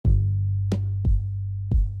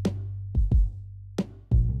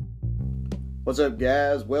What's up,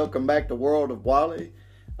 guys? Welcome back to World of Wally.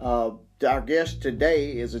 Our guest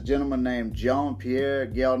today is a gentleman named Jean-Pierre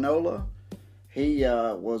Gagnola. He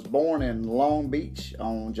was born in Long Beach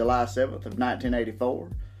on July 7th of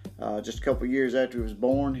 1984. Just a couple years after he was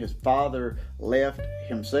born, his father left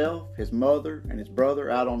himself, his mother, and his brother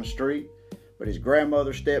out on the street. But his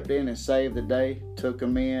grandmother stepped in and saved the day, took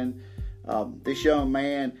him in. This young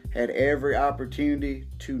man had every opportunity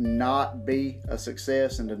to not be a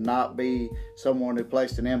success and to not be someone who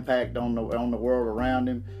placed an impact on the world around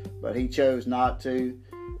him, but he chose not to.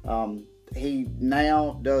 He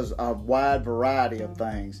now does a wide variety of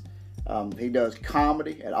things. He does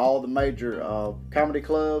comedy at all the major comedy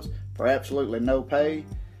clubs for absolutely no pay.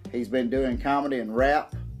 He's been doing comedy and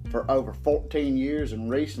rap for over 14 years and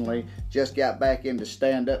recently just got back into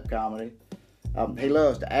stand-up comedy. He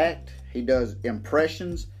loves to act. He does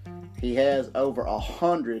impressions. He has over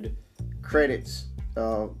 100 credits,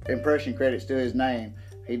 impression credits to his name.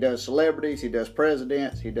 He does celebrities, he does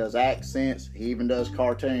presidents, he does accents, he even does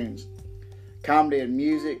cartoons. Comedy and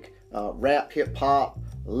music, rap, hip-hop,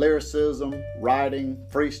 lyricism, writing,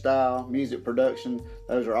 freestyle, music production,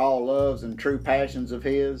 those are all loves and true passions of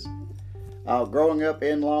his. Growing up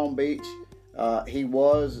in Long Beach, he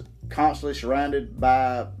was constantly surrounded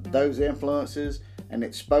by those influences, and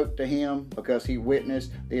it spoke to him because he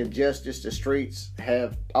witnessed the injustice the streets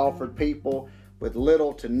have offered people with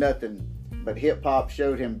little to nothing. But hip-hop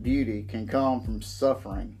showed him beauty can come from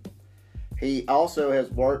suffering. He also has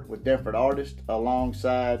worked with different artists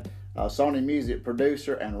alongside Sony Music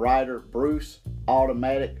producer and writer Bruce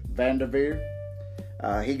Automatic Vanderveer.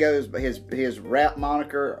 His rap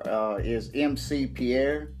moniker is MC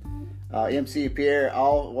Pierre. MC Pierre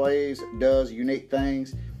always does unique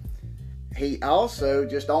things. He also,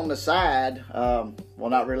 just on the side, well,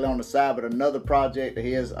 not really on the side, but another project of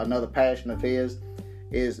his, another passion of his,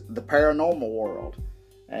 is the paranormal world.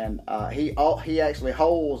 And he actually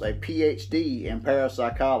holds a PhD in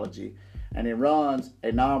parapsychology, and he runs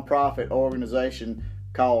a nonprofit organization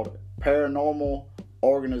called Paranormal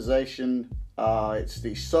Organization. It's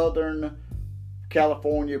the Southern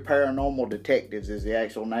California Paranormal Detectives is the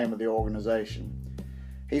actual name of the organization.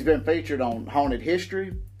 He's been featured on Haunted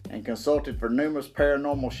History and consulted for numerous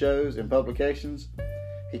paranormal shows and publications.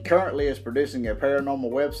 He currently is producing a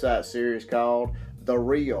paranormal website series called The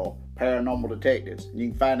Real Paranormal Detectives. You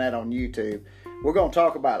can find that on YouTube. We're going to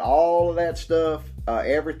talk about all of that stuff,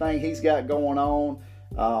 everything he's got going on.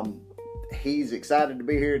 He's excited to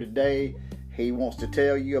be here today. He wants to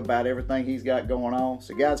tell you about everything he's got going on.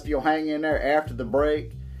 So guys, if you'll hang in there after the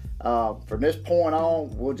break, from this point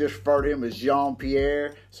on, we'll just refer to him as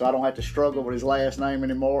Jean-Pierre, so I don't have to struggle with his last name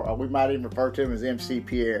anymore. Or we might even refer to him as MC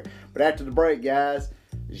Pierre. But after the break, guys,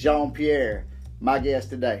 Jean-Pierre, my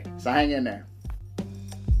guest today. So hang in there.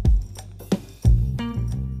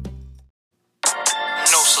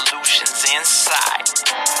 No solutions inside.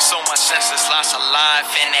 So much senseless loss of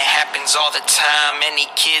life, and it happens all the time. Many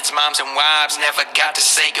kids, moms, and wives never got to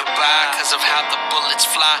say goodbye because of how the bullets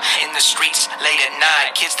fly in the streets late at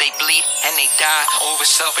night. Kids, they bleed and they die over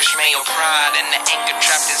selfish male pride and the anger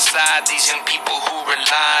trapped inside these young people who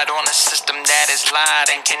relied on a system that is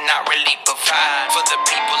lied and cannot really provide for the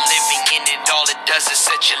people living in it. All it does is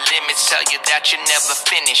set your limits, tell you that you never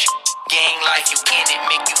finish. Gang life, you in it,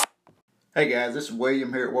 make you. Hey guys, this is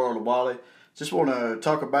William here at World of Wally. Just want to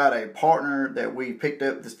talk about a partner that we picked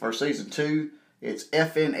up for season 2. It's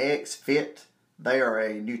FNX Fit. They are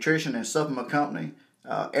a nutrition and supplement company.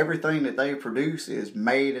 Everything that they produce is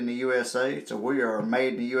made in the USA. So we are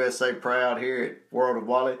made in the USA proud here at World of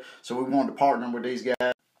Wally. So we wanted to partner with these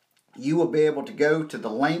guys. You will be able to go to the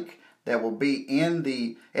link that will be in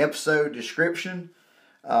the episode description.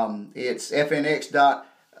 It's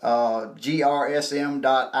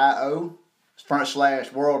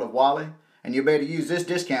fnx.grsm.io/World of Wally. And you'll be able to use this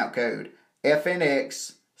discount code,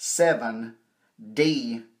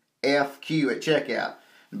 FNX7DFQ at checkout.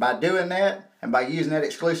 And by doing that, and by using that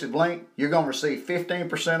exclusive link, you're going to receive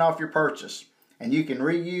 15% off your purchase. And you can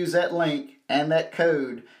reuse that link and that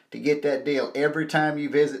code to get that deal every time you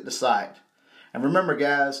visit the site. And remember,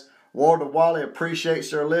 guys, World of Wally appreciates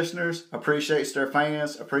their listeners, appreciates their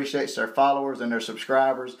fans, appreciates their followers and their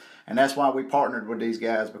subscribers. And that's why we partnered with these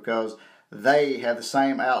guys, because they have the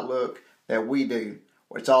same outlook that we do.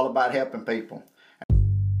 It's all about helping people.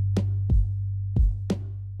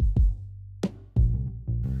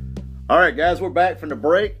 Alright guys, we're back from the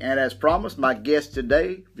break, and as promised, my guest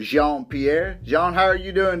today, Jean-Pierre. Jean, how are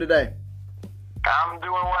you doing today? I'm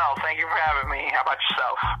doing well. Thank you for having me. How about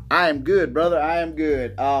yourself? I am good, brother. I am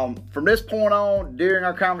good. From this point on, during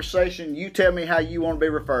our conversation, you tell me how you want to be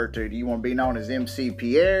referred to. Do you want to be known as MC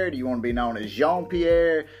Pierre? Do you want to be known as Jean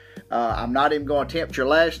Pierre? I'm not even going to attempt your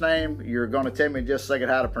last name. You're going to tell me in just a second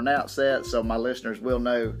how to pronounce that, so my listeners will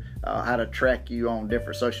know how to track you on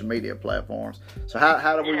different social media platforms. So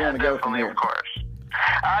how do we want to go from here? Of course.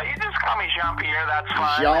 You just call me Jean Pierre. That's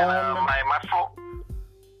fine. Jean. My full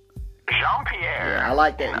Jean Pierre. Yeah, I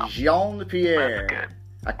like that. Jean Pierre.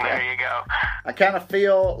 That's good. There you go. I kind of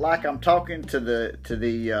feel like I'm talking to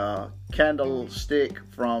the candlestick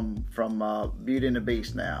from Beauty and the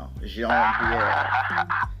Beast now, Jean Pierre.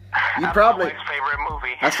 You probably my favorite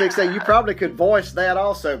movie. I was going to say you probably could voice that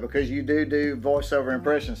also because you do voiceover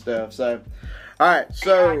impression stuff. So, all right.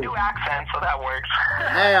 So yeah, I do accents, so that works.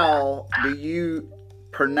 How do you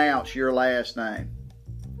pronounce your last name?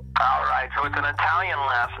 All right, so it's an Italian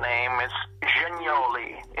last name. It's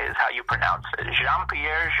Giagnoli is how you pronounce it.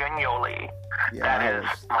 Jean-Pierre Giagnoli. Yeah, that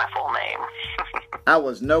is my full name. I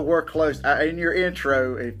was nowhere close. In your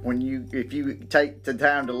intro, if you take the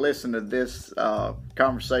time to listen to this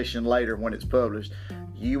conversation later when it's published,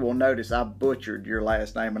 you will notice I butchered your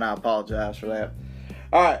last name, and I apologize for that.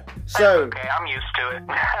 All right, so okay, I'm used to it.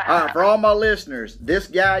 All right, for all my listeners, this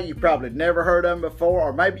guy you probably never heard of him before,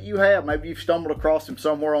 or maybe you have. Maybe you've stumbled across him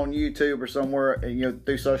somewhere on YouTube or somewhere,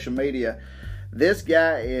 through social media. This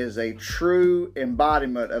guy is a true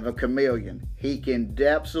embodiment of a chameleon. He can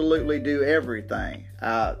absolutely do everything.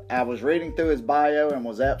 I was reading through his bio and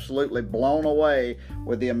was absolutely blown away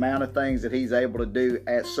with the amount of things that he's able to do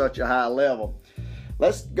at such a high level.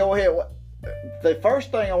 Let's go ahead. The first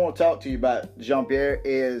thing I want to talk to you about, Jean-Pierre,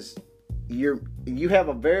 is you have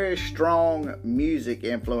a very strong music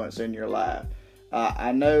influence in your life.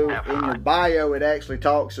 I know in your bio it actually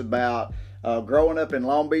talks about growing up in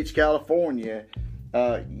Long Beach, California.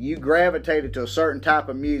 You gravitated to a certain type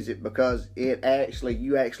of music because you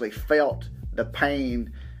actually felt the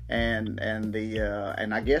pain and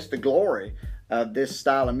I guess the glory of this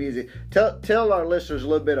style of music. Tell our listeners a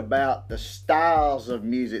little bit about the styles of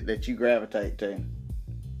music that you gravitate to.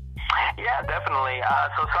 Yeah, definitely.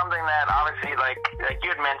 So something that obviously, like you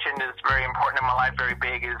had mentioned, is very important in my life, very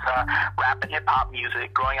big, is rap and hip-hop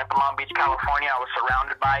music. Growing up in Long Beach, California, I was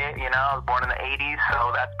surrounded by it. I was born in the 80s,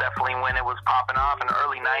 so that's definitely when it was popping off. In the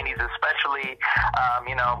early 90s especially,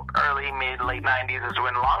 early, mid, late 90s is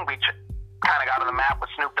when Long Beach kind of got on the map with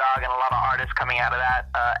Snoop Dogg and a lot of artists coming out of that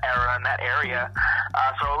era in that area.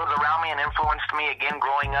 So it was around me and influenced me again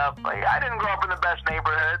growing up. I didn't grow up in the best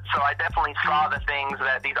neighborhood, so I definitely saw the things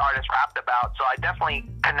that these artists rapped about. So I definitely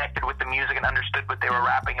connected with the music and understood what they were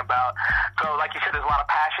rapping about. So like you said, there's a lot of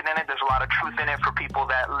passion in it. There's a lot of truth in it for people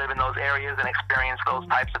that live in those areas and experience those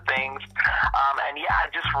types of things. And yeah, I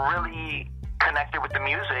just really connected with the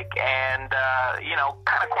music and,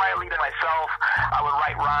 kind of quietly to myself, I would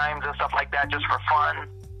write rhymes and stuff like that just for fun.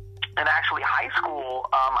 In actually high school,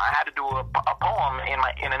 I had to do a poem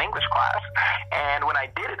in an English class, and when I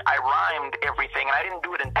did it, I rhymed everything, and I didn't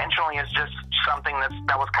do it intentionally. It's just something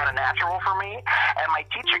that was kind of natural for me, and my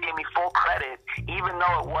teacher gave me full credit, even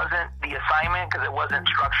though it wasn't the assignment because it wasn't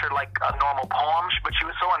structured like a normal poem. But she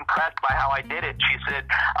was so impressed by how I did it. She said,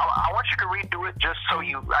 "I want you to redo it just so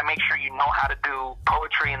I make sure you know how to do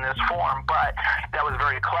poetry in this form." But that was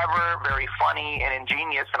very clever, very funny, and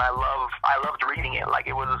ingenious, and I loved reading it. Like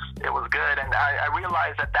it was good, and I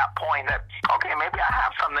realized at that point that, okay, maybe I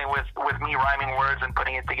have something with me rhyming words and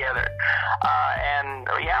putting it together. And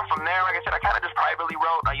yeah, from there, like I said, I kind of just privately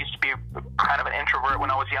wrote. I used to be kind of an introvert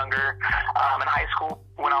when I was younger. In high school,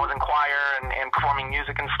 when I was in choir and performing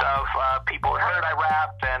music and stuff, people heard I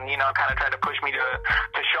rapped and, kind of tried to push me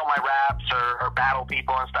to show my raps or battle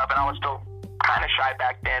people and stuff, and I was still kind of shy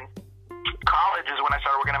back then. College is when I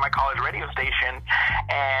started working at my college radio station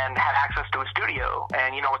and had access to a studio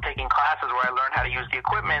and, was taking classes where I learned how to use the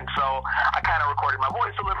equipment. So I kind of recorded my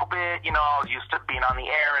voice a little bit. I was used to being on the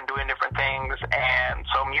air and doing different things. And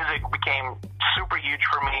so music became super huge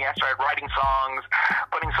for me. I started writing songs,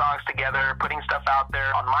 putting songs together, putting stuff out there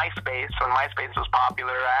on MySpace. When MySpace was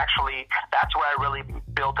popular, that's where I really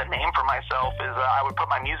built a name for myself is I would put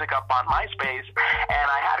my music up on MySpace, and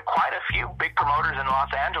I had quite a few big promoters in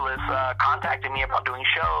Los Angeles contacting me about doing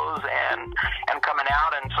shows and coming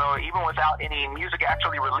out. And so even without any music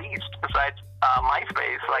actually released besides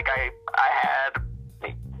MySpace, like I had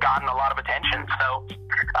gotten a lot of attention. So,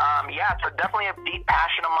 yeah, it's definitely a deep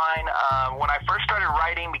passion of mine. When I first started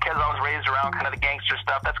writing, because I was raised around kind of the gangster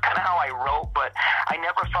stuff, that's kind of how I wrote, but I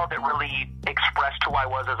never felt it really expressed who I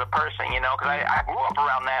was as a person, you know, because I grew up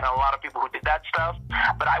around that and a lot of people who did that stuff,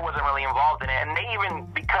 but I wasn't really involved in it. And they even,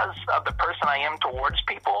 because of the person I am towards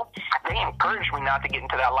people, they encouraged me not to get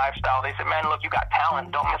into that lifestyle. They said, man, look, you got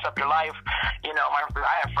talent. Don't mess up your life. You know,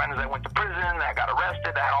 I have friends that went to prison, that got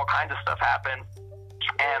arrested, that had all kinds of stuff happen.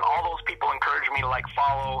 And all those people encouraged me to, like,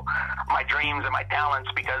 follow my dreams and my talents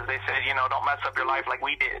because they said, you know, don't mess up your life like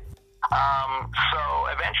we did. So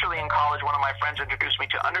eventually in college, one of my friends introduced me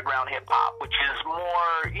to underground hip-hop, which is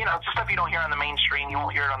more, you know, it's stuff you don't hear on the mainstream. You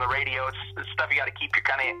won't hear it on the radio. It's stuff you got to keep your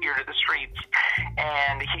kind of ear to the streets.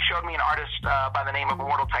 And he showed me an artist by the name of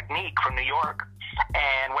Immortal Technique from New York.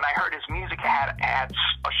 And when I heard his music, it had a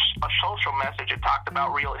social message. It talked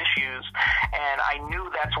about real issues. And I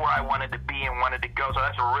knew that's where I wanted to be and wanted to go. So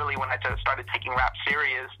that's really when I started taking rap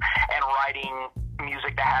serious and writing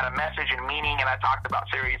music that had a message and meaning. And I talked about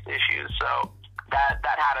serious issues. So that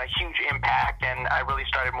had a huge impact, and I really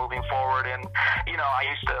started moving forward. And, you know, I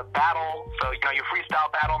used to battle. So, you know, you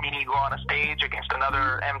freestyle battle, meaning you go on a stage against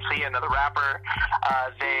another MC, another rapper,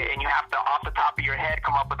 and you have to, off the top of your head,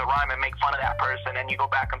 come up with a rhyme and make fun of that person, and you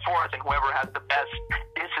go back and forth, and whoever has the best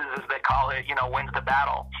disses, as they call it, you know, wins the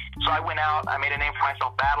battle. So I went out, I made a name for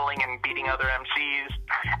myself battling and beating other MCs,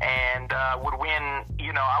 and would win,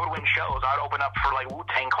 you know, I would win shows. I would open up for, like,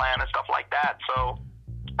 Wu-Tang Clan and stuff like that. So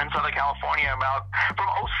in Southern California, from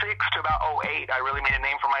 06 to about 08, I really made a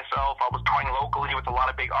name for myself. I was touring locally with a lot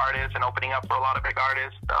of big artists and opening up for a lot of big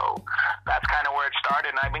artists. So that's kind of where it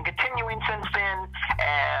started. And I've been continuing since then.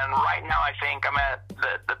 And right now, I think I'm at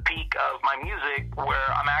the peak of my music, where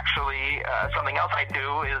I'm actually, something else I do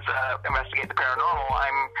is investigate the paranormal.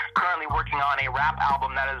 I'm currently working on a rap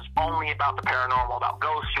album that is only about the paranormal, about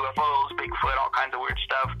ghosts, UFOs, Bigfoot, all kinds of weird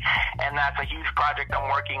stuff. And that's a huge project I'm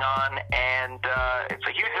working on. And it's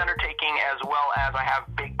a huge undertaking, as well as I have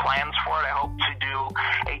big plans for it. I hope to do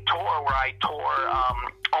a tour where I tour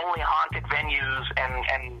only haunted venues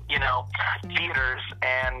and you know, theaters,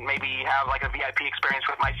 and maybe have like a VIP experience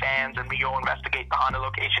with my fans, and we go investigate the haunted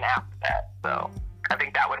location after that. So I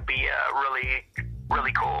think that would be really,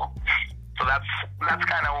 really cool. So that's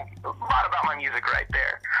kind of a lot about my music right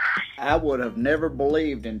there. I would have never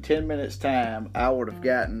believed in 10 minutes time I would have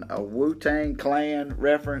gotten a Wu-Tang Clan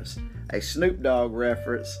reference, a Snoop Dogg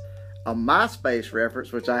reference, a MySpace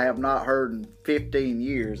reference, which I have not heard in 15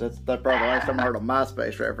 years. That's probably the last time I heard a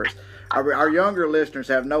MySpace reference. Our younger listeners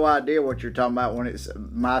have no idea what you're talking about when it's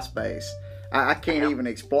MySpace. I can't even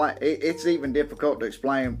explain. It's even difficult to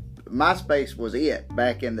explain. MySpace was it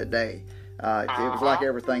back in the day. It was like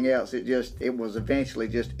everything else. It was eventually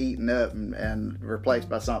just eaten up and replaced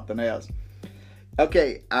by something else.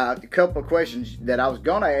 Okay, a couple of questions that I was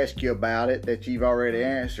going to ask you about it that you've already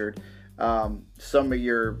answered. Some of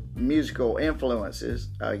your musical influences.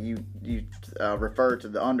 You referred to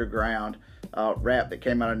the underground rap that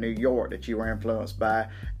came out of New York that you were influenced by,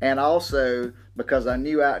 and also because I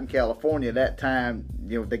knew out in California at that time,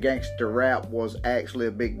 you know, the gangster rap was actually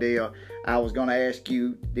a big deal. I was going to ask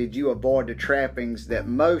you, did you avoid the trappings that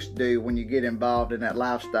most do when you get involved in that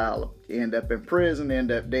lifestyle? End up in prison,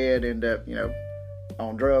 end up dead, end up, you know,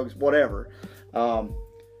 on drugs, whatever.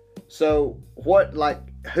 So what, like,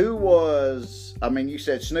 who was, I mean, you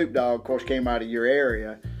said Snoop Dogg, of course, came out of your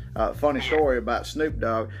area. Funny story about Snoop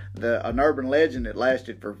Dogg, an urban legend that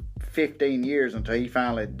lasted for 15 years until he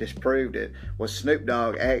finally disproved it, was Snoop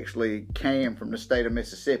Dogg actually came from the state of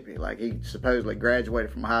Mississippi. Like, he supposedly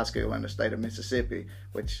graduated from high school in the state of Mississippi,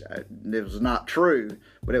 which it was not true,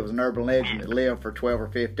 but it was an urban legend that lived for 12 or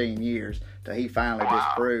 15 years till he finally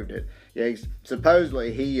disproved it. Yeah,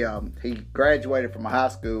 supposedly he graduated from a high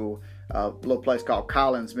school, a little place called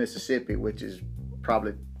Collins, Mississippi, which is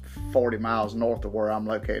probably 40 miles north of where I'm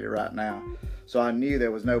located right now. So I knew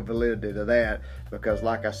there was no validity to that because,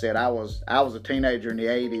 like I said, I was a teenager in the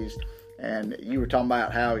 80s, and you were talking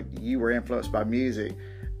about how you were influenced by music.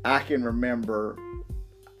 I can remember,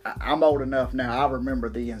 I'm old enough now, I remember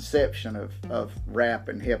the inception of rap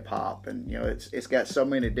and hip-hop, and, you know, it's got so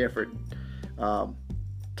many different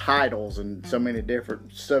titles and so many different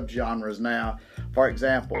subgenres now. For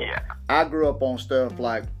example, I grew up on stuff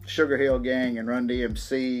like Sugar Hill Gang and Run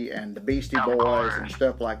DMC and the Beastie Boys and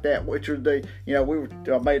stuff like that, which are the, you know,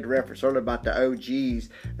 I made the reference earlier about the OGs.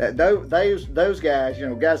 That those guys, you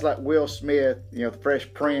know, guys like Will Smith, you know, the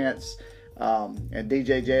Fresh Prince, and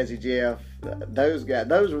DJ Jazzy Jeff, those guys,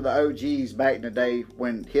 those were the OGs back in the day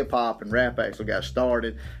when hip hop and rap actually got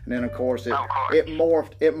started. And then of course it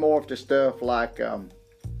morphed to stuff like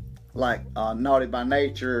like Naughty by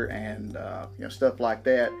Nature and stuff like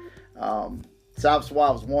that. So that's why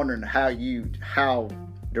I was wondering how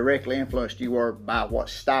directly influenced you were by what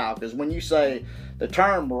style. Because when you say the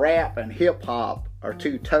term rap and hip hop are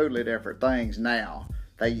two totally different things now.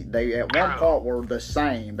 They at one point were the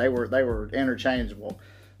same. They were interchangeable.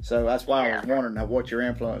 So that's why I was wondering what your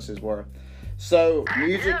influences were. So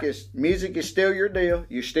music is still your deal.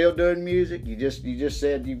 You're still doing music. You just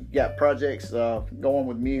said you got projects going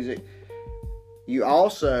with music. You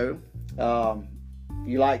also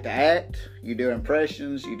you like to act. You do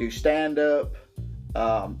impressions. You do stand up.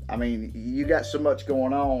 I mean, you got so much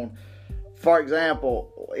going on. For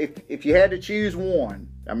example, if you had to choose one,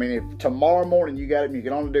 I mean, if tomorrow morning you got it and you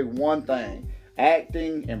can only do one thing,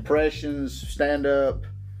 acting, impressions, stand up,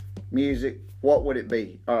 music, what would it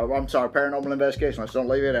be? I'm sorry, paranormal investigation. Let's don't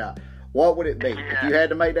leave it out. What would it be? Yeah. If you had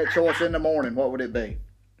to make that choice in the morning, what would it be?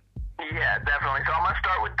 Yeah, definitely. So I'm going to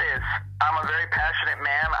start with this. I'm a very passionate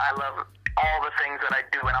man. I love all the things that I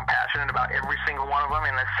do, and I'm passionate about every single one of them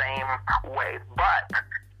in the same way. But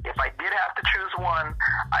if I did have to choose one,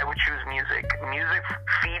 I would choose music. Music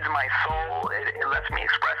feeds my soul. It lets me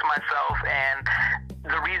express myself. And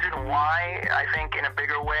the reason why, I think, in a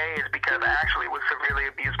bigger way, is because I actually was severely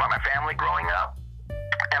abused by my family growing up.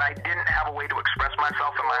 And I didn't have a way to express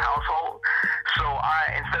myself in my household. So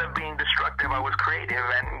instead of being destructive, I was creative.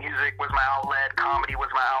 And music was my outlet. Comedy was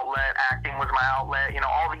my outlet. Acting was my outlet.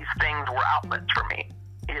 All these things were outlets for me.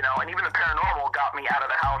 And even the paranormal got me out of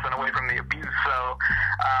the house and away from the abuse. So,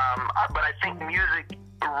 but I think music,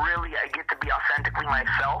 really, I get to be authentically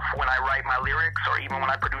myself when I write my lyrics or even when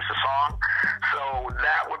I produce a song. So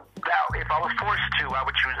if I was forced to, I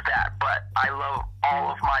would choose that. But I love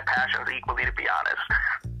all of my passions equally, to be honest.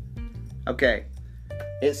 Okay.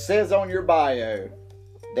 It says on your bio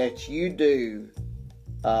that you do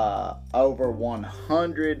over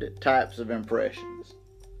 100 types of impressions.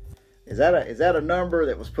 Is that a number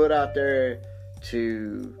that was put out there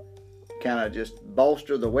to kind of just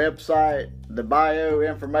bolster the website, the bio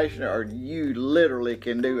information, or you literally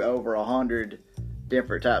can do over 100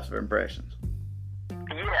 different types of impressions?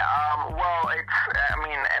 Yeah, well,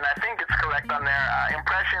 and I think it's correct on there.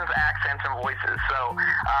 Impressions, accents, and voices. So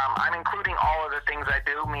I'm including all of the things I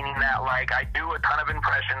do, meaning that, I do a ton of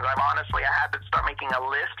impressions. I had to start making a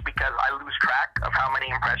list because I lose track of how many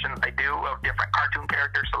impressions I do of different cartoon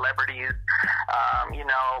characters, celebrities,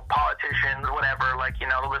 politicians, whatever,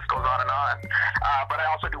 the list goes on and on. But I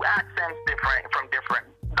also do accents from different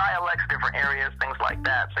dialects, different areas, things like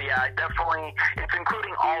that. So yeah, it's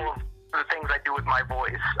including all of the things I do with my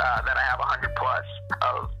voice, that I have 100 plus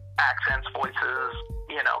of accents, voices,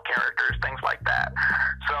 characters, things like that.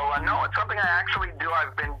 So no, it's something I actually do.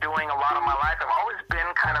 I've been doing a lot of my life. I've always been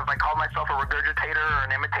I called myself a regurgitator or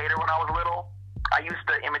an imitator when I was little. I used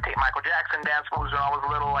to imitate Michael Jackson dance moves when I was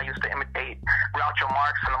little. I used to imitate Groucho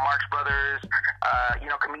Marx and the Marx Brothers,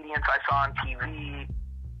 comedians I saw on TV,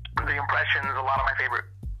 the impressions a lot of my favorite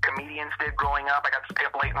comedians did growing up. I got to stay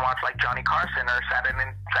up late and watch Johnny Carson or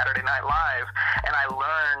Saturday Night Live, and I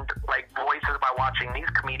learned voices by watching these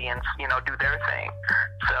comedians, do their thing.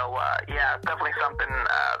 So yeah, it's definitely something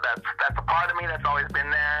that's a part of me that's always been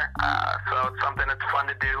there. So it's something that's fun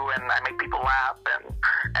to do, and I make people laugh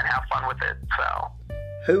and have fun with it. So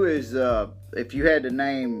who is if you had to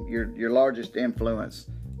name your largest influence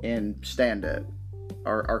in stand-up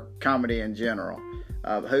or comedy in general,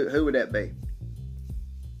 who would that be?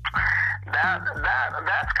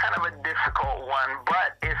 That's kind of a difficult one,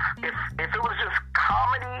 but if it was just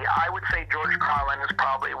comedy, I would say George Carlin is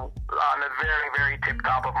probably on the very, very tip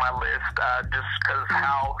top of my list, just because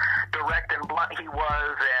how direct and blunt he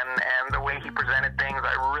was and the way he presented things.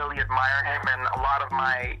 I really admire him, and a lot of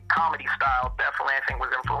my comedy style definitely, I think,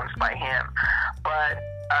 was influenced by him. But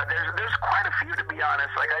there's quite a few, to be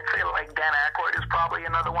honest. I'd say Dan Aykroyd is probably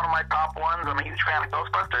another one of my top ones. I'm a huge fan of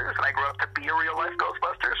Ghostbusters, and I grew up to be a real life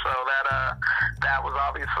Ghostbuster, so that was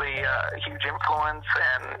obviously a huge influence.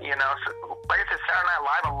 And so, like I said, Saturday Night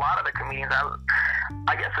Live, a lot of the comedians,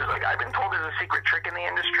 I guess I've been told there's a secret trick in the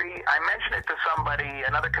industry. I mentioned it to somebody,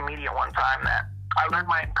 another comedian one time, that I learned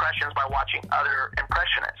my impressions by watching other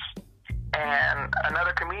impressionists. And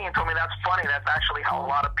another comedian told me that's funny. That's actually how a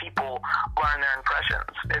lot of people learn their impressions.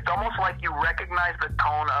 It's almost like you recognize the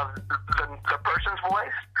tone of the person's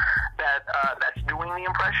voice that's doing the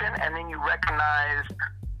impression, and then you recognize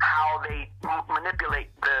how they manipulate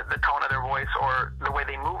the tone of their voice or the way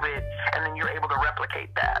they move it, and then you're able to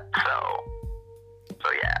replicate that. So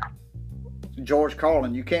yeah. George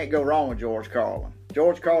Carlin, you can't go wrong with George Carlin.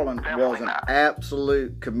 George Carlin Definitely was an not.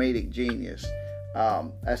 absolute comedic genius.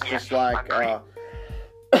 That's just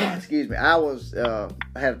excuse me, I was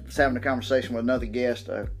having a conversation with another guest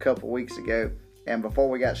a couple weeks ago, and before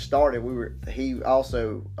we got started, he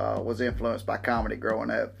also was influenced by comedy growing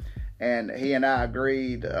up, and he and I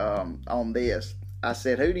agreed on this. I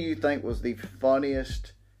said, "Who do you think was the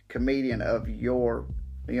funniest comedian of your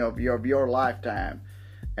lifetime?"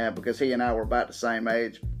 And because he and I were about the same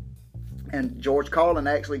age, and George Carlin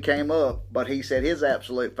actually came up, but he said his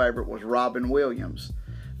absolute favorite was Robin Williams.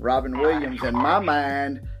 Robin Williams, in my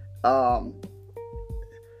mind,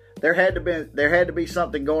 there had to be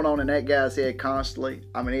something going on in that guy's head constantly.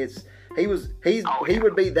 I mean, he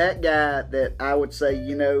would be that guy that I would say,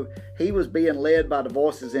 he was being led by the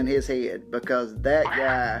voices in his head, because that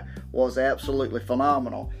guy was absolutely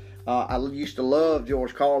phenomenal. I used to love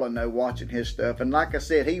George Carlin, though, watching his stuff, and like I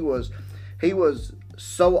said, he was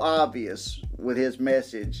so obvious with his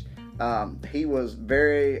message. He was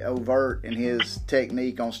very overt in his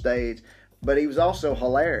technique on stage, but he was also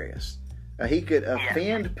hilarious. He could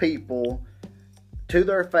offend people to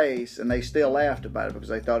their face, and they still laughed about it because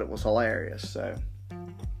they thought it was hilarious. So,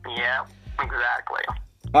 yeah, exactly.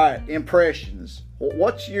 All right, impressions.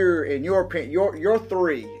 What's in your opinion, your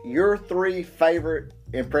three favorite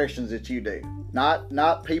impressions that you do?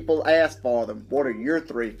 Not people ask for them. What are your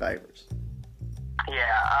three favorites?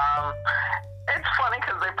 Yeah, it's funny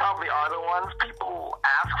because they probably are the ones people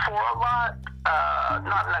ask for a lot.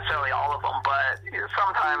 Not necessarily all of them, but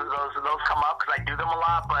sometimes those come up because I do them a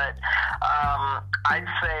lot. But I'd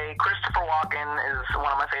say Christopher Walken is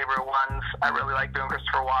one of my favorite ones. I really like doing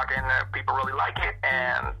Christopher Walken. People really like it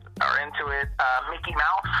and are into it. Mickey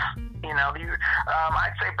Mouse,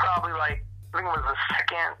 I'd say probably I think it was the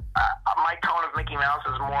second. My tone of Mickey Mouse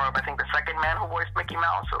is more of, I think, the second man who voiced Mickey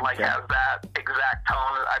Mouse. It has that exact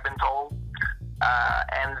tone that I've been told.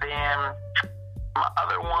 And then my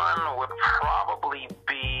other one would probably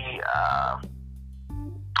be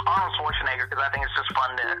Arnold Schwarzenegger, because I think it's just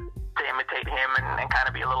fun to imitate him and kind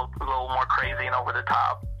of be a little more crazy and over the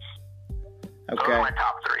top. Okay. Those are my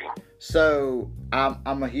top three. So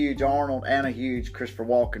I'm a huge Arnold and a huge Christopher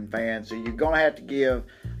Walken fan, so you're going to have to give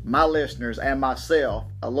my listeners and myself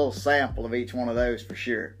a little sample of each one of those for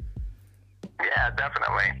sure. Yeah,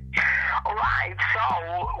 definitely. All right, so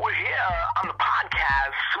we're here on the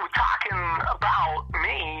podcast. We're talking about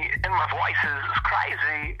me, and my voice is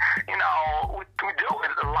crazy. We do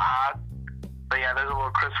it a lot. But yeah, there's a little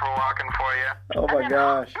Christopher Walken for you. Oh my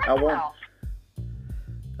gosh, I wanted.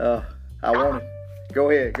 Go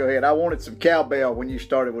ahead. I wanted some cowbell when you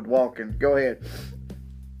started with Walken. Go ahead.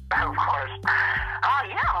 Of course.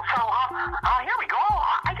 Here we go.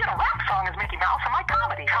 I did a rap song as Mickey Mouse in my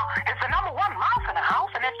comedy. It's the number one mouse in the house,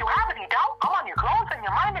 and if you have any doubt, I'm on your clothes and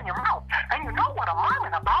your mind and your mouth. And you know what I'm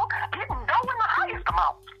rhyming about, getting dough in the highest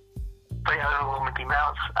amount. So yeah, there's a little Mickey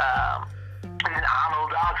Mouse. And then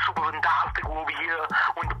Arnold, super fantastic over here.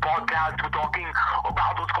 When the podcast, we're talking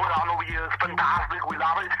about what's going on over here. It's fantastic. We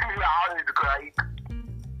love it. It's great.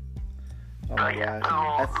 Oh my gosh. A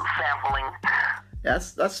little sampling.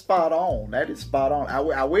 That's spot on. That is spot on.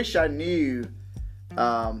 I wish I knew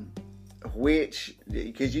which,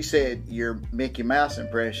 because you said your Mickey Mouse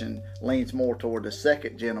impression leans more toward the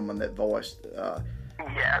second gentleman that voiced.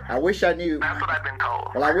 Yes. I wish I knew. That's what I've been told.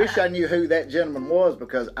 Well, I wish I knew who that gentleman was,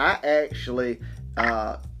 because I actually,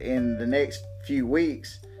 in the next few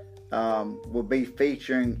weeks, will be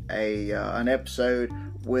featuring an episode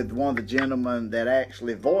with one of the gentlemen that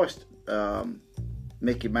actually voiced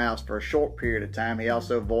Mickey Mouse for a short period of time. He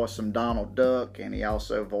also voiced some Donald Duck, and he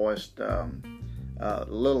also voiced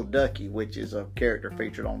Little Ducky, which is a character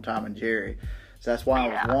featured on Tom and Jerry. So that's why I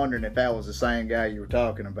was wondering if that was the same guy you were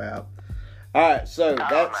talking about. All right, so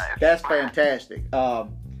that's fantastic.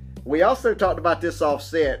 We also talked about this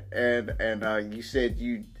offset, and you said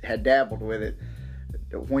you had dabbled with it.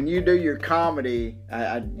 When you do your comedy,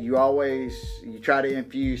 you try to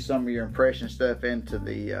infuse some of your impression stuff into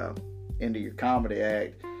your comedy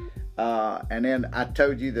act. And then I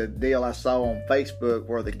told you the deal I saw on Facebook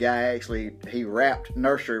where the guy he rapped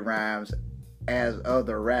nursery rhymes as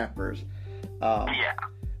other rappers.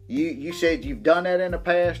 You said you've done that in the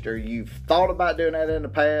past, or you've thought about doing that in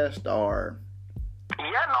the past, or?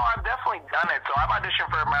 Yeah, no, I've definitely done it. So I've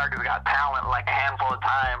auditioned for America's Got Talent like a handful of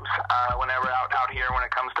times whenever out here when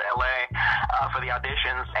it comes to LA for the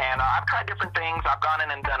auditions. And I've tried different things. I've gone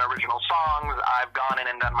in and done original songs. I've gone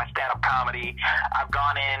in and done my stand-up comedy. I've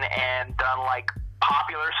gone in and done like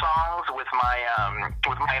popular songs with my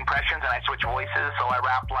my impressions and I switch voices. So I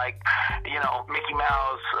rap like, Mickey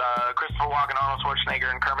Mouse, Christopher Walken, Arnold Schwarzenegger,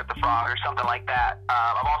 and Kermit the Frog, or something like that.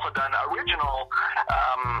 I've also done original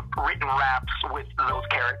written raps with those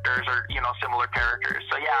characters, or similar characters.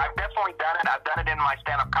 So yeah, I've definitely done it. I've done it in my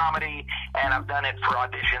stand-up comedy, and I've done it for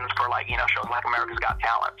auditions for shows like America's Got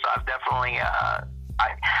Talent. So I've definitely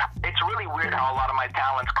it's really weird how a lot of my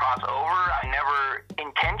talents cross over. I never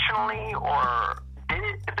intentionally or did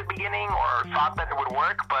it at the beginning or thought that it would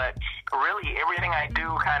work, but really everything I do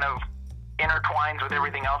kind of intertwines with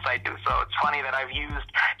everything else I do. So it's funny that I've used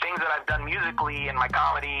things that I've done musically in my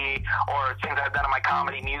comedy, or things I've done in my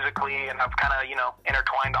comedy musically, and I've kind of,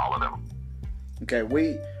 intertwined all of them. Okay,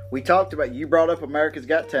 we talked about, you brought up America's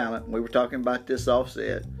Got Talent. We were talking about this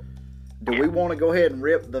offset. Do we want to go ahead and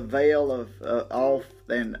rip the veil of off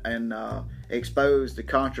and expose the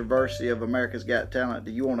controversy of America's Got Talent?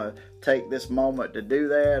 Do you want to take this moment to do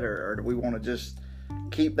that, or do we want to just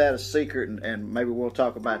keep that a secret and maybe we'll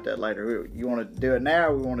talk about that later? You want to do it now,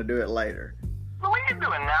 or we want to do it later? Well, we can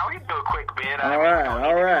do it now. We can do a quick bit. All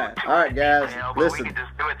right, guys. Detail, listen. We can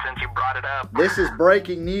just do it since you brought it up. This is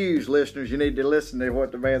breaking news, listeners. You need to listen to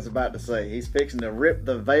what the man's about to say. He's fixing to rip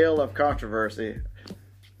the veil of controversy.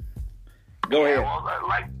 Go ahead. Well,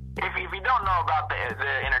 if you don't know about the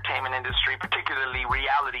entertainment industry, particularly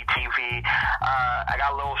reality TV, I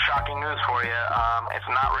got a little shocking news for you. It's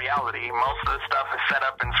not reality. Most of the stuff is set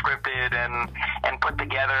up and scripted and put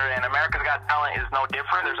together, and America's Got Talent is no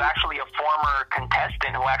different. There's actually a former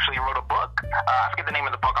contestant who actually wrote a book. I forget the name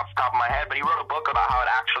of the book off the top of my head, but he wrote a book about how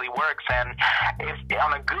it actually works. And if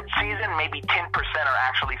on a good season, maybe 10% are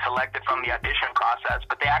actually selected from the audition process,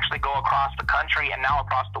 but they actually go across the country and now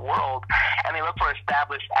across the world, and they look for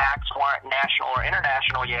established acts who aren't national or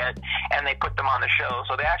international yet, and they put them on the show.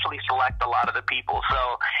 So they actually select a lot of the people. So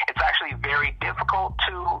it's actually very difficult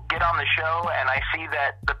to get on the show, and I see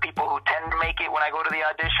that the people who tend to make it when I go to the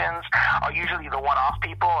auditions are usually the one-off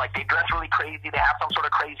people. Like, they dress really crazy, they have some sort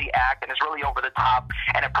of crazy act, and it's really over the top,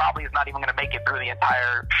 and it probably is not even going to make it through the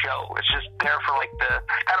entire show. It's just there for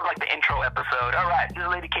the intro episode. All right, this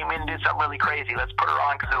lady came in and did something really crazy. Let's put her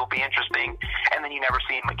on because it'll be interesting, and then you never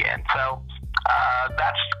see him again. So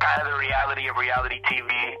that's kind of the reality of reality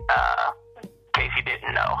TV. In case you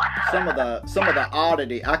didn't know. Some of the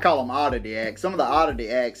oddity, I call them oddity acts. Some of the oddity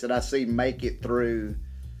acts that I see make it through,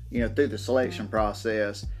 through the selection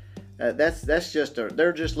process. That's just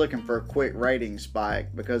they're just looking for a quick rating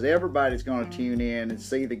spike, because everybody's going to tune in and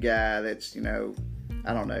see the guy that's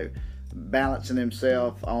balancing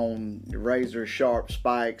himself on razor sharp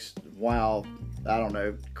spikes while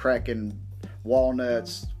cracking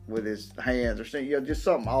walnuts with his hands, or just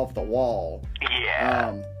something off the wall.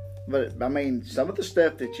 Yeah. But I mean, some of the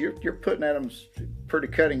stuff that you're putting at them's pretty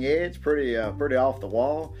cutting edge, pretty off the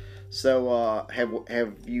wall. So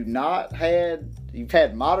have you not had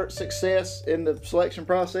moderate success in the selection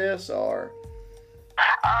process, or?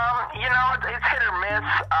 It's hit or miss.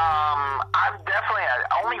 I've definitely had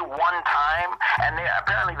only one time, and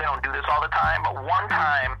apparently they don't do this all the time, but one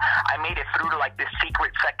time I made it through to this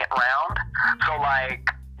secret second round. So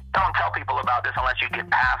don't tell people about this unless you get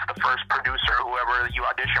past the first producer, whoever you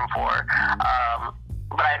audition for.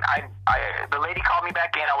 But the lady called me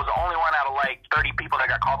back in. I was the only one out of 30 people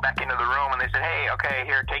that got called back into the room, and they said, "Hey, okay,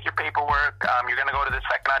 here, take your paperwork. You're gonna go to the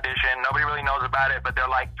second audition. Nobody really knows about it, but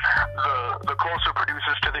they're the closer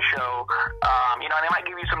producers to the show. And they might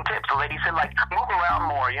give you some tips." The lady said, move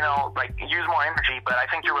around more, use more energy. But I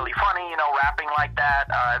think you're really funny, rapping like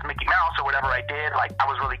that as Mickey Mouse or whatever I did. That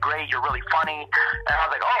was really great. You're really funny. And I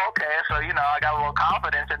was like, oh, okay. So I got a little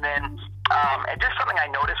confidence, and then and just something I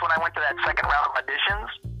noticed when I went to that second round of auditions.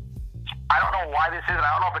 I don't know why this is, and I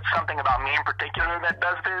don't know if it's something about me in particular that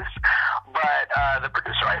does this, but the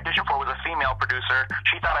producer I auditioned for was a female producer.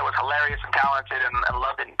 She thought I was hilarious and talented and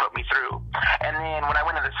loved it and put me through. And then when I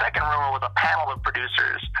went to the second room, it was a panel of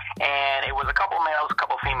producers, and it was a couple males, a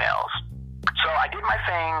couple females. So I did my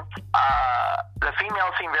thing. The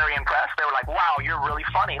females seemed very impressed. They were like, "Wow, you're really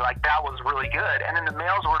funny. That was really good." And then the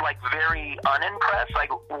males were very unimpressed.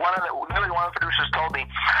 One of the producers told me,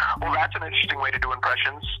 "Well, that's an interesting way to do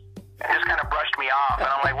impressions." And just kind of brushed me off. And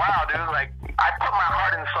I'm like, wow, dude, I put my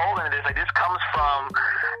heart and soul into this. This comes from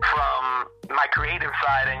my creative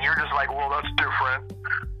side, and you're just well, that's different.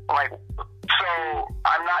 So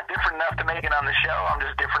I'm not different enough to make it on the show. I'm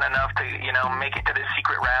just different enough to, make it to this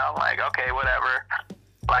secret round. Okay, whatever.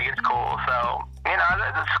 It's cool. So,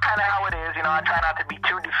 that's kind of how it is. I try not to be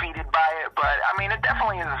too defeated by it, but I mean, it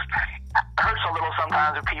definitely hurts a little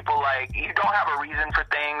sometimes when people you don't have a reason for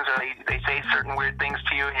things, or they say certain weird things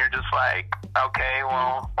to you, and you're just okay,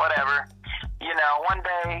 well, whatever. one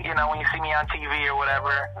day, when you see me on TV or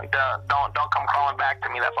whatever, don't come crawling back to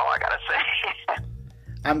me. That's all I gotta say.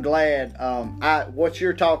 I'm glad. What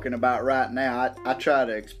you're talking about right now, I try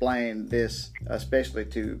to explain this, especially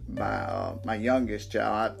to my youngest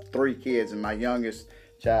child. I have 3 kids, and my youngest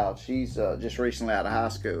child, she's just recently out of high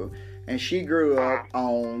school, and she grew up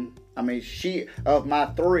on. Of my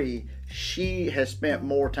 3, she has spent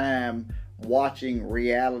more time watching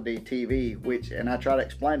reality TV, and I try to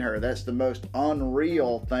explain to her that's the most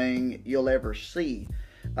unreal thing you'll ever see.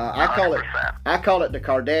 I call it the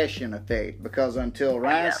Kardashian effect, because until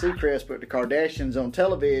Ryan Seacrest put the Kardashians on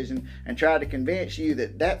television and tried to convince you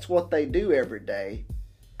that that's what they do every day,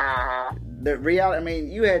 the reality.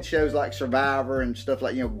 You had shows like Survivor and stuff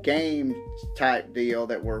like game type deal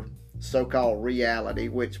that were so-called reality,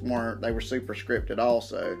 which weren't. They were super scripted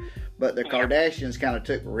also, but the Kardashians kind of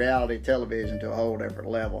took reality television to a whole different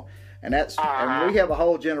level. And and we have a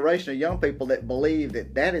whole generation of young people that believe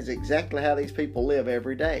that is exactly how these people live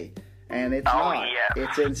every day. And it's not. Yes.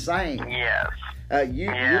 It's insane. Yes. You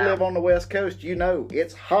live on the West Coast,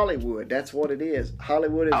 it's Hollywood. That's what it is.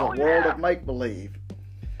 Hollywood is a world of make-believe.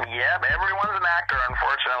 Yeah, everyone's an actor,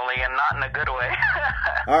 unfortunately, and not in a good way.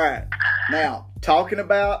 All right. Now, talking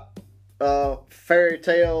about fairy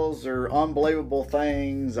tales or unbelievable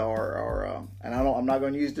things, and I'm not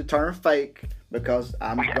going to use the term fake, because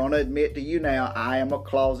I'm going to admit to you now, I am a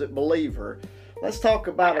closet believer. Let's talk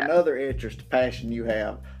about another interest, passion you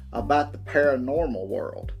have about the paranormal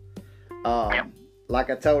world. Like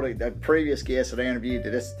I told the previous guest that I interviewed,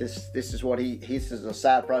 this is what this is a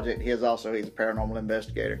side project. He's a paranormal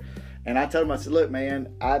investigator. And I told him, I said, look,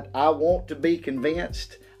 man, I want to be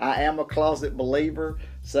convinced. I am a closet believer.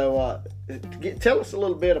 So tell us a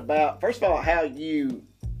little bit about, first of all, how you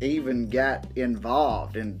even got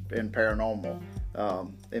involved in paranormal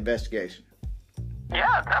investigation.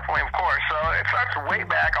 Yeah, definitely, of course. So it starts way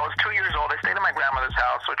back. I was 2 years old. I stayed at my grandmother's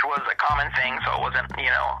house, which was a common thing, so it wasn't,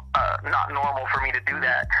 not normal for me to do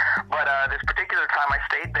that. But this particular time I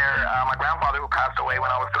stayed there, my grandfather, who passed away when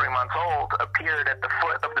I was 3 months old, appeared at the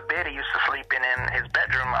foot of the bed he used to sleep in his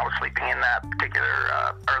bedroom. I was sleeping in that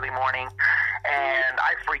particular early morning, and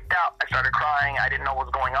I freaked out. I started crying. I didn't know what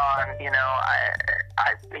was going on. He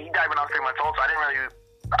died when I was 3 months old, so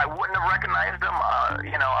I wouldn't have recognized him,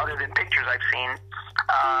 other than pictures I've seen.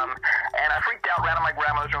 And I freaked out, ran to my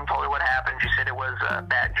grandmother's room, told her what happened. She said it was a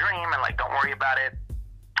bad dream and, don't worry about it.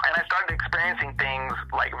 And I started experiencing things,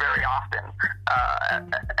 very often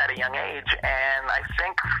at a young age. And I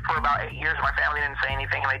think for about 8 years, my family didn't say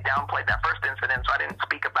anything, and they downplayed that first incident, so I didn't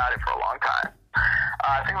speak about it for a long time.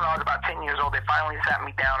 I think when I was about 10 years old, they finally sat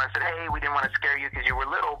me down and said, hey, we didn't want to scare you because you were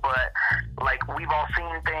little, but, we've all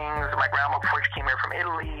seen things. My grandma, before she came here from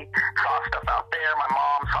Italy, saw stuff out there. My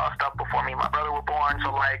mom saw stuff before me and my brother were born. So,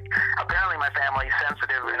 apparently my family is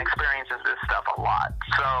sensitive and experiences this stuff a lot.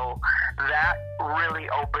 So that really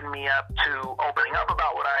opened me up to opening up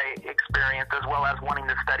about what I experienced, as well as wanting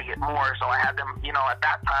to study it more. So I had them, at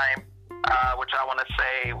that time, which I want to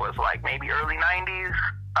say was maybe early 90s,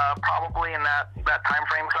 probably in that time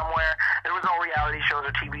frame somewhere. There was no reality shows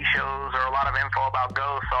or TV shows or a lot of info about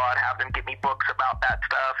ghosts, so I'd have them get me books about that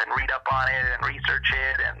stuff and read up on it and research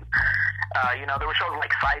it. And there were shows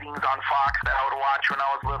like Sightings on Fox that I would watch when I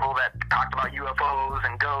was little that talked about UFOs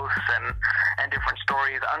and ghosts and different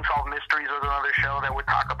stories. Unsolved Mysteries was another show that would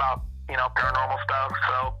talk about paranormal stuff.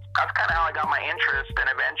 So that's kind of how I got my interest. And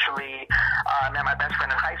eventually I met my best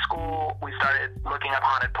friend in high school. We started looking up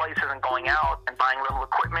haunted places and going out and buying little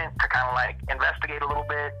equipment to kind of investigate a little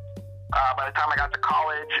bit. By the time I got to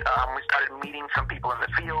college, we started meeting some people in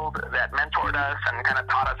the field that mentored us and kind of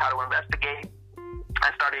taught us how to investigate. I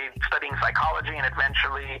started studying psychology and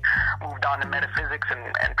eventually moved on to metaphysics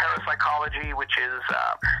and parapsychology, which is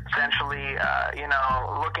essentially,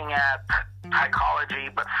 looking at psychology,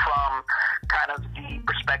 but from kind of the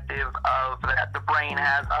perspective of that the brain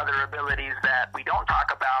has other abilities that we don't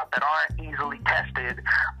talk about, that aren't easily tested,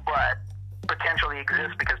 but potentially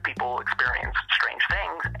exist because people experience strange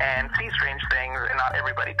things and see strange things, and not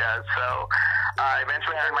everybody does. So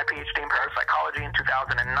eventually I earned my PhD in parapsychology in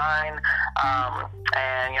 2009, and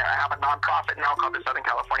I have a nonprofit now called the Southern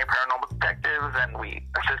California Paranormal Detectives, and we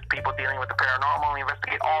assist people dealing with the paranormal. We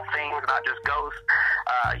investigate all things, not just ghosts,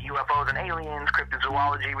 UFOs and aliens,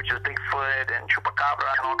 cryptozoology, which is Bigfoot and Chupacabra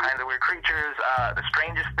and all kinds of weird creatures, the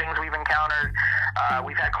strangest things we've encountered.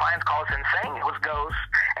 We've had clients call us in saying it was ghosts,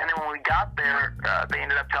 and then when we got there, they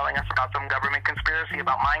ended up telling us about some government conspiracy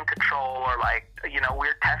about mind control or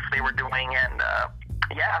weird tests they were doing. And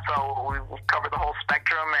so we've covered the whole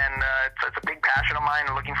spectrum, and it's a big passion of mine,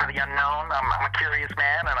 looking for the unknown. I'm a curious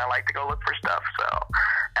man, and I like to go look for stuff. So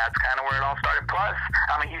that's kind of where it all started. Plus,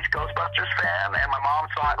 I'm a huge Ghostbusters fan, and my mom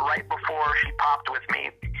saw it right before she popped with me.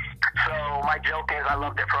 So my joke is I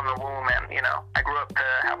loved it from the womb, and, you know, I grew up to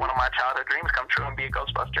have one of my childhood dreams come true and be a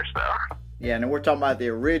Ghostbuster, so... Yeah, and we're talking about the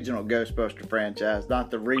original Ghostbuster franchise, not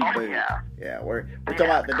the reboot. Oh, yeah. Yeah, we're talking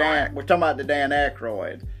about the Dan. We're talking about the Dan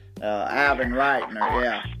Aykroyd, Ivan Reitman.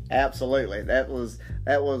 Yeah, absolutely. That was.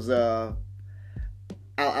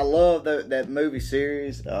 I love that movie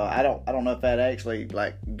series. I don't know if that actually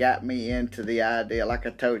like got me into the idea. Like I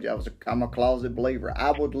told you, I'm a closet believer. I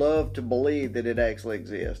would love to believe that it actually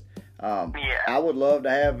exists. I would love to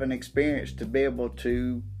have an experience to be able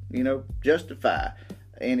to, you know, justify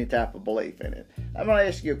any type of belief in it. I'm going to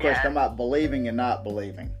ask you a question about believing and not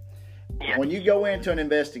believing. Yeah. When you go into an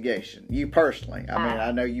investigation, you personally, I mean,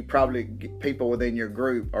 I know you probably, people within your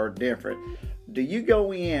group are different. Do you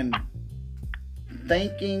go in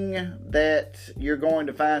thinking that you're going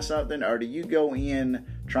to find something, or do you go in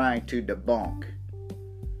trying to debunk?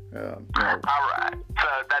 All right. So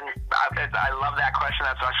then, I love that question.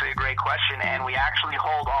 That's actually a great question, and we actually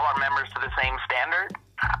hold all our members to the same standard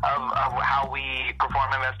of how we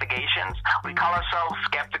perform investigations. We call ourselves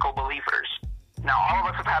skeptical believers. Now, all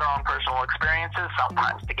of us have had our own personal experiences,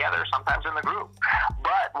 sometimes together, sometimes in the group.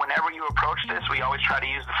 But whenever you approach this, we always try to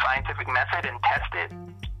use the scientific method and test it,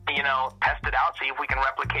 you know, test it out, see if we can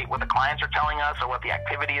replicate what the clients are telling us or what the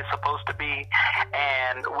activity is supposed to be.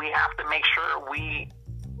 And we have to make sure we,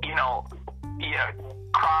 you know,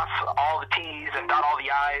 cross all the T's and dot all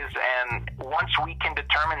the I's, and once we can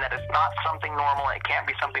determine that it's not something normal, it can't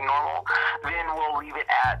be something normal, then we'll leave it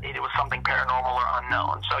at it was something paranormal or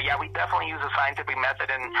unknown. So yeah, we definitely use a scientific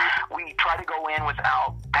method, and we try to go in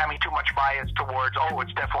without having too much bias towards, oh,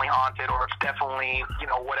 it's definitely haunted, or it's definitely, you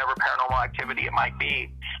know, whatever paranormal activity it might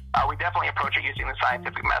be. We definitely approach it using the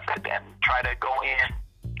scientific method and try to go in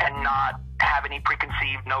and not have any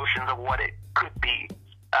preconceived notions of what it could be.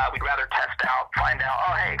 We'd rather test out, find out,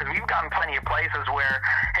 oh, hey, because we've gotten plenty of places where,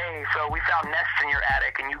 hey, so we found nests in your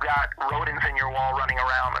attic and you got rodents in your wall running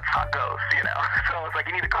around. That's not ghosts, you know? So it's like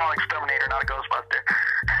you need to call an exterminator, not a Ghostbuster.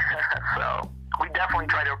 So we definitely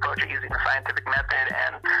try to approach it using the scientific method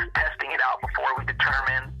and testing it out before we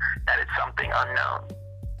determine that it's something unknown.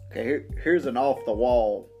 Okay, here's an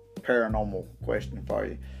off-the-wall paranormal question for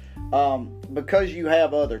you. Because you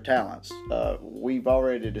have other talents, we've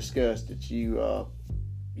already discussed that you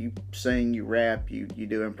sing, you rap, you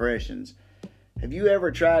do impressions. Have you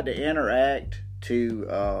ever tried to interact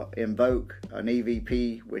to invoke an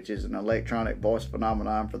EVP, which is an electronic voice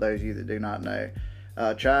phenomenon for those of you that do not know,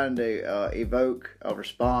 trying to evoke a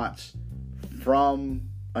response from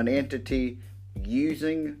an entity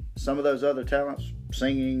using some of those other talents,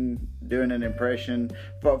 singing, doing an impression?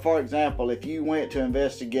 For example, if you went to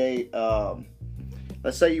investigate,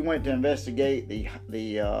 let's say you went to investigate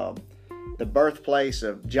the birthplace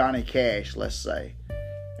of Johnny Cash, let's say,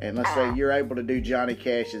 and let's say you're able to do Johnny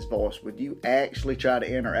Cash's voice, would you actually try to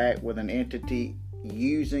interact with an entity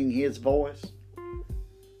using his voice?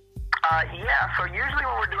 Yeah, so usually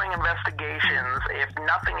when we're doing investigations, if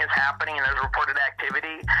nothing is happening and there's reported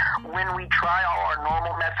activity, when we try all our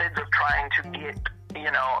normal methods of trying to get,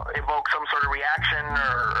 you know, evoke some sort of reaction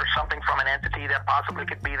or something from an entity that possibly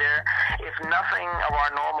could be there, if nothing of our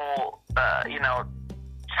normal, you know,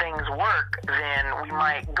 things work, then we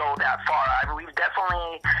might go that far. We've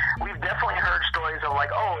definitely heard stories of like,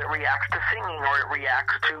 oh, it reacts to singing or it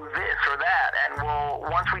reacts to this or that, and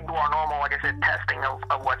once we do our normal, like I said, testing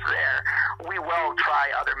of what's there, we will try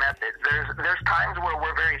other methods. There's times where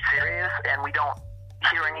we're very serious and we don't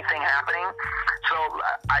hear anything happening, so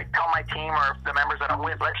I tell my team or the members that I'm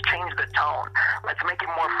with, let's change the tone. Let's make it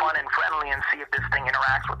more fun and friendly and see if this thing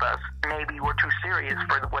interacts with us. Maybe we're too serious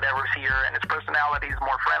for whatever's here and its personality is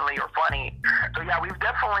more friendly or funny. So yeah, we've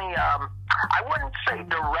definitely, I wouldn't say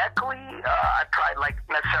directly, I've tried like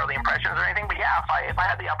necessarily impressions or anything, but yeah, if I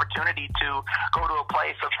had the opportunity to go to a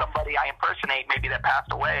place of somebody I impersonate, maybe that passed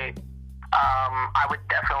away, I would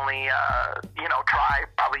definitely, try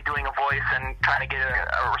probably doing a voice and trying to get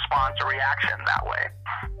a response or reaction that way.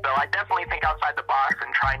 So I definitely think outside the box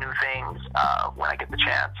and try new things when I get the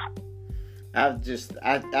chance.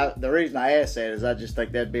 The reason I ask that is I just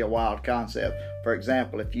think that'd be a wild concept. For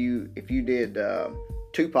example, if you did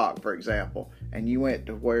Tupac, for example, and you went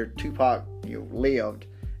to where Tupac lived,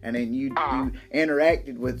 and then you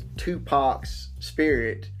interacted with Tupac's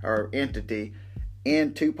spirit or entity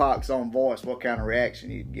in Tupac's own voice, what kind of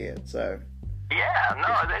reaction you'd get. So yeah,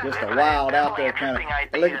 no, just a wild out there kind of.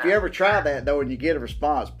 Look, if you ever try that though, and you get a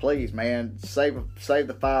response, please, man, save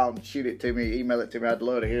the file and shoot it to me, email it to me. I'd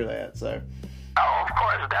love to hear that. So Oh, of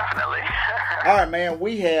course, definitely. All right, man.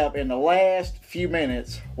 We have, in the last few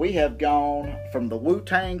minutes, we have gone from the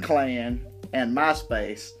Wu-Tang Clan and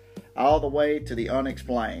MySpace all the way to the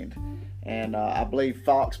unexplained. And I believe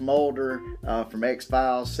Fox Mulder from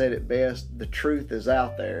X-Files said it best: the truth is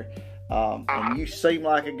out there. And you seem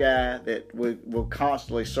like a guy that will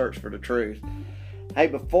constantly search for the truth. Hey,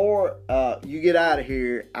 before you get out of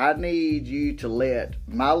here, I need you to let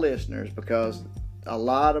my listeners, because a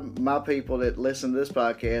lot of my people that listen to this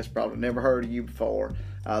podcast probably never heard of you before.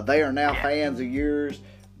 They are now fans of yours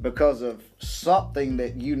because of something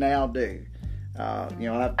that you now do.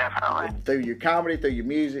 Through your comedy, through your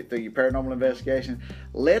music, through your paranormal investigation.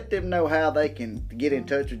 Let them know how they can get in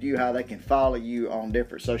touch with you, how they can follow you on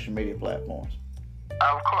different social media platforms.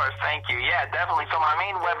 Of course, thank you. Yeah, definitely. So my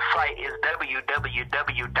main website is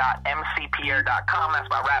www.mcpierre.com. That's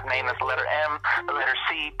my rap name. That's the letter M, the letter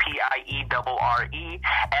C, P-I-E-R-R-E.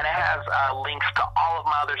 And it has links to all of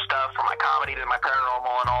my other stuff, from my comedy to my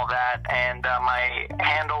paranormal and all that. And my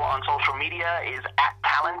handle on social media is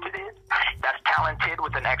 @Talented. That's talented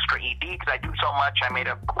with an extra ED, because I do so much. I made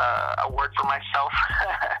a word for myself.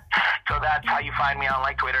 So that's how you find me on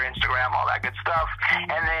like Twitter, Instagram, all that good stuff. And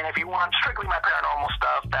then if you want strictly my paranormal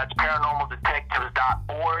stuff, that's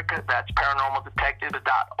paranormaldetectives.org. That's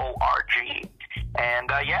paranormaldetectives.org. And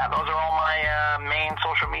those are all my main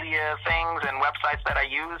social media things and websites that I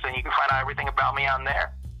use, and you can find out everything about me on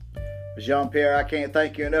there. Jean-Pierre, I can't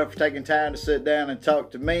thank you enough for taking time to sit down and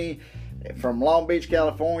talk to me. From Long Beach,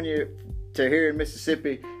 California to here in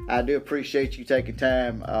Mississippi, I do appreciate you taking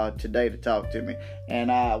time today to talk to me.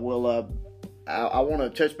 And I will I want to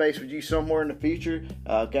touch base with you somewhere in the future,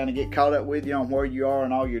 kind of get caught up with you on where you are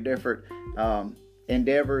and all your different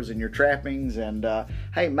endeavors and your trappings. And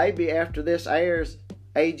hey, maybe after this airs,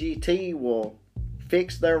 AGT will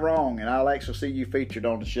fix their wrong, and I'll actually see you featured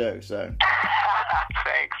on the show. So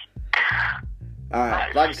thanks. All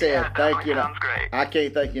right, like I said, thank you. Sounds great. I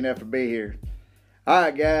can't thank you enough for being here. All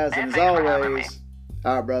right, guys, and as always,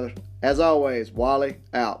 all right, brother. As always, Wally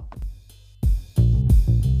out.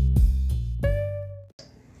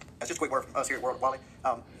 That's just a quick word from us here at World of Wally.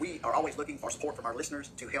 We are always looking for support from our listeners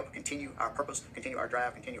to help continue our purpose, continue our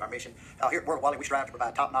drive, continue our mission. Here at World of Wally, we strive to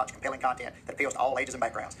provide top-notch, compelling content that appeals to all ages and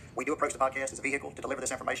backgrounds. We do approach the podcast as a vehicle to deliver this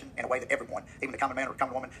information in a way that everyone, even the common man or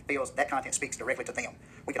common woman, feels that content speaks directly to them.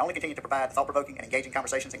 We can only continue to provide thought-provoking and engaging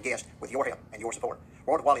conversations and guests with your help and your support.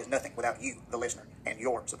 World of Wally is nothing without you, the listener, and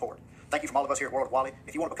your support. Thank you from all of us here at World of Wally.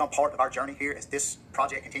 If you want to become part of our journey here as this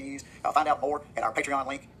project continues, find out more at our Patreon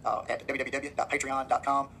link at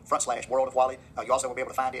www.patreon.com/World of Wally. You also will be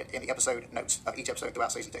able to find it in the episode notes of each episode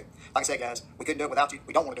throughout season 2. Like I said, guys, we couldn't do it without you.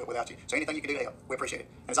 We don't want to do it without you. So anything you can do to help, we appreciate it.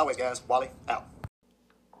 And as always, guys, Wally out.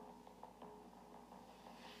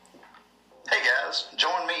 Hey guys,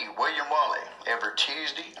 join me, William Wally, every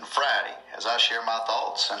Tuesday and Friday as I share my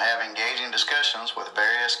thoughts and have engaging discussions with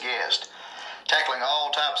various guests, tackling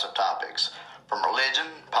all types of topics, from religion,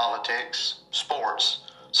 politics, sports,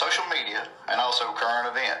 social media, and also current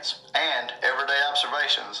events, and everyday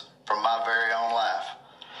observations from my very own life.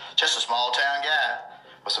 Just a small town guy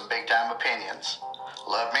with some big time opinions.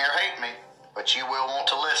 Love me or hate me, but you will want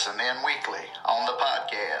to listen in weekly on the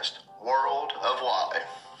podcast, World of Wally.